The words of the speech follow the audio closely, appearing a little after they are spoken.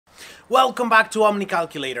Welcome back to Omni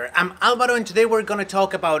Calculator. I'm Alvaro and today we're going to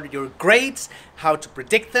talk about your grades, how to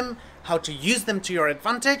predict them, how to use them to your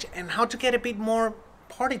advantage, and how to get a bit more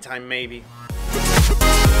party time maybe.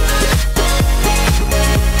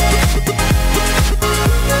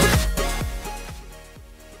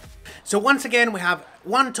 So once again, we have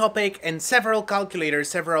one topic and several calculators,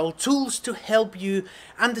 several tools to help you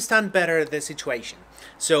understand better the situation.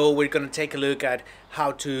 So we're going to take a look at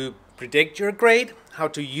how to predict your grade, how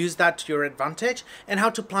to use that to your advantage, and how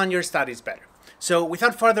to plan your studies better. So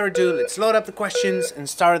without further ado, let's load up the questions and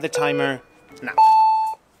start the timer now.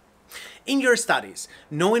 In your studies,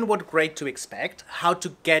 knowing what grade to expect, how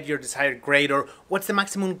to get your desired grade, or what's the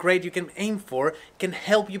maximum grade you can aim for, can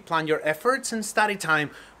help you plan your efforts and study time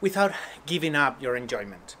without giving up your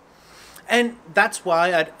enjoyment. And that's why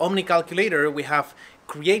at Omni Calculator we have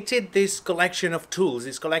created this collection of tools,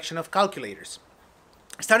 this collection of calculators.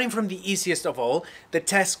 Starting from the easiest of all, the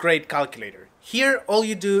test grade calculator. Here, all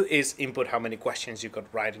you do is input how many questions you got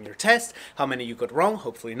right in your test, how many you got wrong,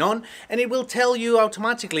 hopefully none, and it will tell you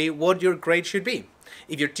automatically what your grade should be.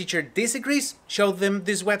 If your teacher disagrees, show them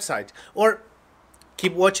this website, or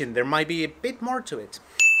keep watching, there might be a bit more to it.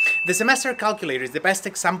 The semester calculator is the best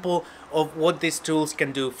example of what these tools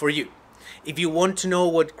can do for you. If you want to know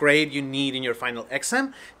what grade you need in your final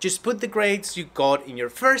exam, just put the grades you got in your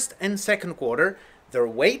first and second quarter, their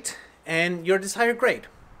weight, and your desired grade.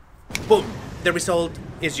 Boom! The result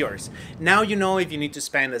is yours. Now you know if you need to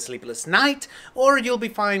spend a sleepless night, or you'll be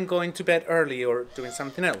fine going to bed early or doing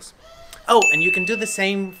something else. Oh, and you can do the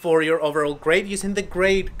same for your overall grade using the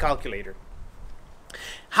grade calculator.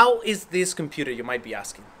 How is this computed, you might be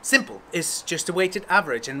asking? Simple, it's just a weighted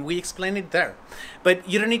average and we explain it there. But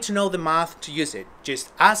you don't need to know the math to use it.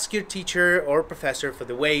 Just ask your teacher or professor for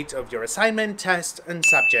the weight of your assignment, test, and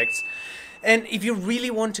subjects. And if you really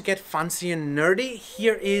want to get fancy and nerdy,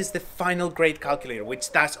 here is the final grade calculator,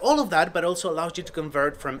 which does all of that, but also allows you to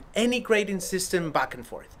convert from any grading system back and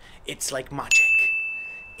forth. It's like magic.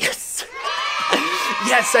 Yes!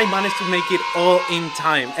 Yes, I managed to make it all in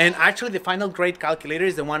time. And actually the final grade calculator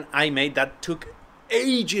is the one I made that took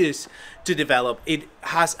ages to develop. It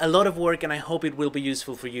has a lot of work and I hope it will be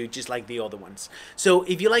useful for you just like the other ones. So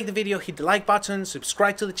if you like the video, hit the like button,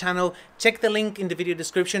 subscribe to the channel, check the link in the video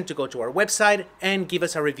description to go to our website and give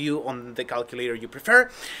us a review on the calculator you prefer.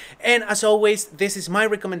 And as always, this is my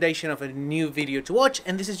recommendation of a new video to watch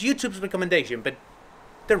and this is YouTube's recommendation, but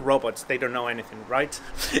they're robots, they don't know anything, right?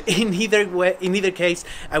 In either case,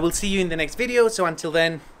 I will see you in the next video, so until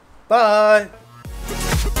then, bye!